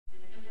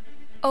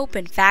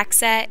Open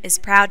FactSet is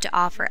proud to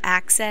offer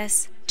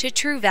access to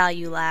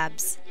Truvalue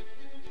Labs.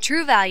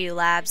 Truvalue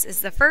Labs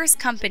is the first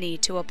company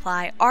to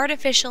apply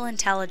artificial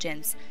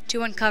intelligence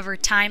to uncover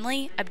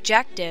timely,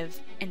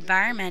 objective,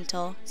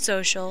 environmental,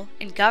 social,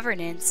 and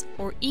governance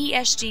or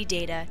ESG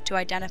data to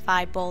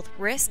identify both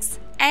risks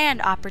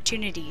and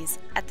opportunities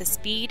at the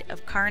speed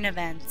of current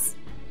events.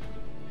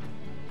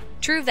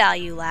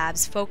 Truvalue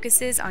Labs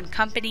focuses on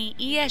company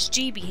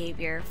ESG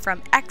behavior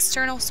from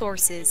external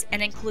sources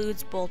and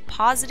includes both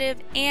positive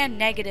and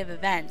negative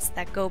events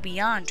that go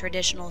beyond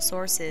traditional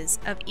sources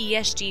of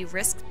ESG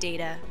risk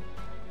data.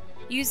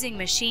 Using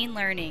machine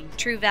learning,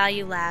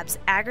 Truvalue Labs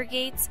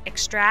aggregates,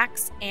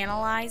 extracts,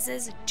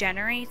 analyzes,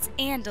 generates,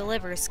 and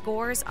delivers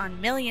scores on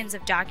millions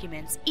of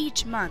documents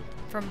each month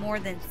from more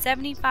than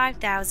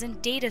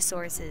 75,000 data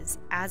sources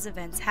as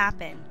events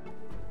happen.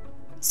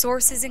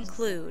 Sources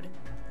include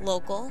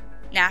local,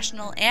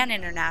 national, and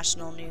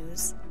international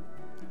news,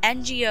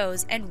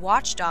 NGOs and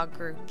watchdog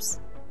groups,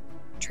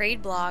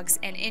 trade blogs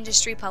and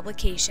industry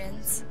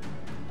publications,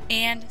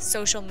 and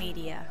social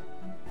media.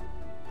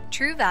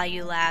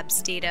 Truvalue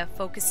Labs data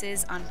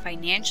focuses on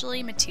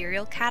financially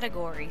material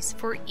categories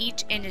for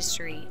each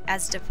industry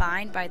as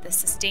defined by the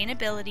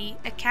Sustainability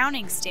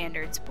Accounting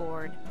Standards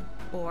Board,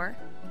 or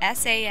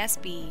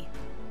SASB.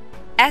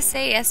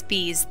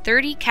 SASB's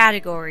 30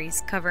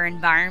 categories cover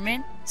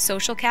environment,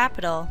 social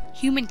capital,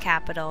 human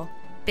capital,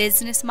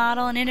 business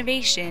model and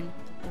innovation,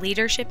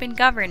 leadership and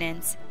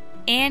governance,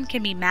 and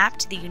can be mapped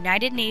to the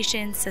United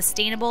Nations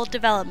Sustainable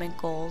Development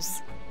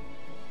Goals.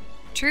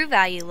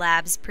 Truvalue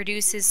Labs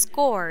produces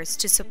scores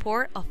to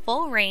support a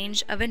full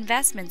range of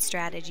investment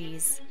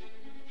strategies.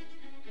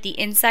 The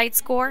Insight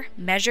score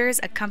measures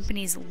a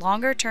company's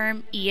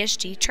longer-term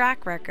ESG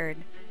track record.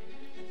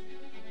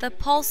 The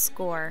Pulse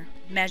score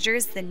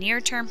measures the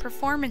near-term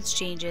performance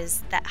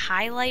changes that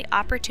highlight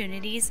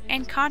opportunities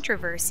and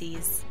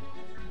controversies.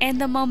 And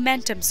the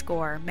Momentum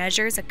score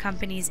measures a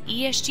company's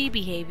ESG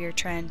behavior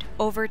trend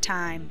over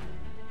time.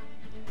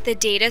 The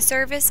data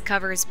service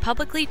covers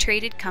publicly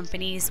traded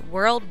companies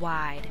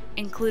worldwide,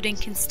 including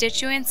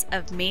constituents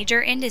of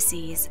major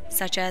indices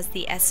such as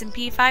the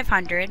S&P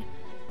 500,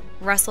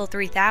 Russell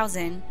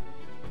 3000,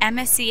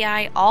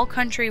 MSCI All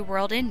Country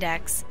World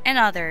Index, and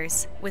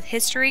others, with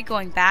history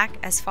going back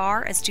as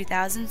far as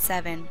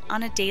 2007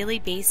 on a daily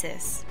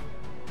basis.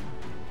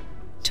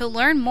 To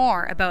learn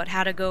more about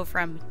how to go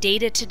from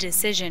data to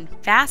decision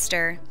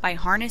faster by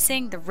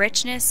harnessing the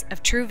richness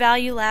of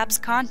Truvalue Labs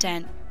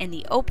content in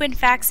the open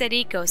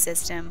FactSet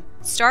ecosystem,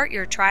 start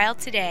your trial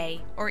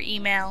today or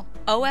email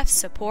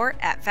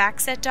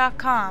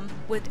ofsupport@factset.com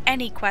with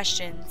any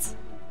questions.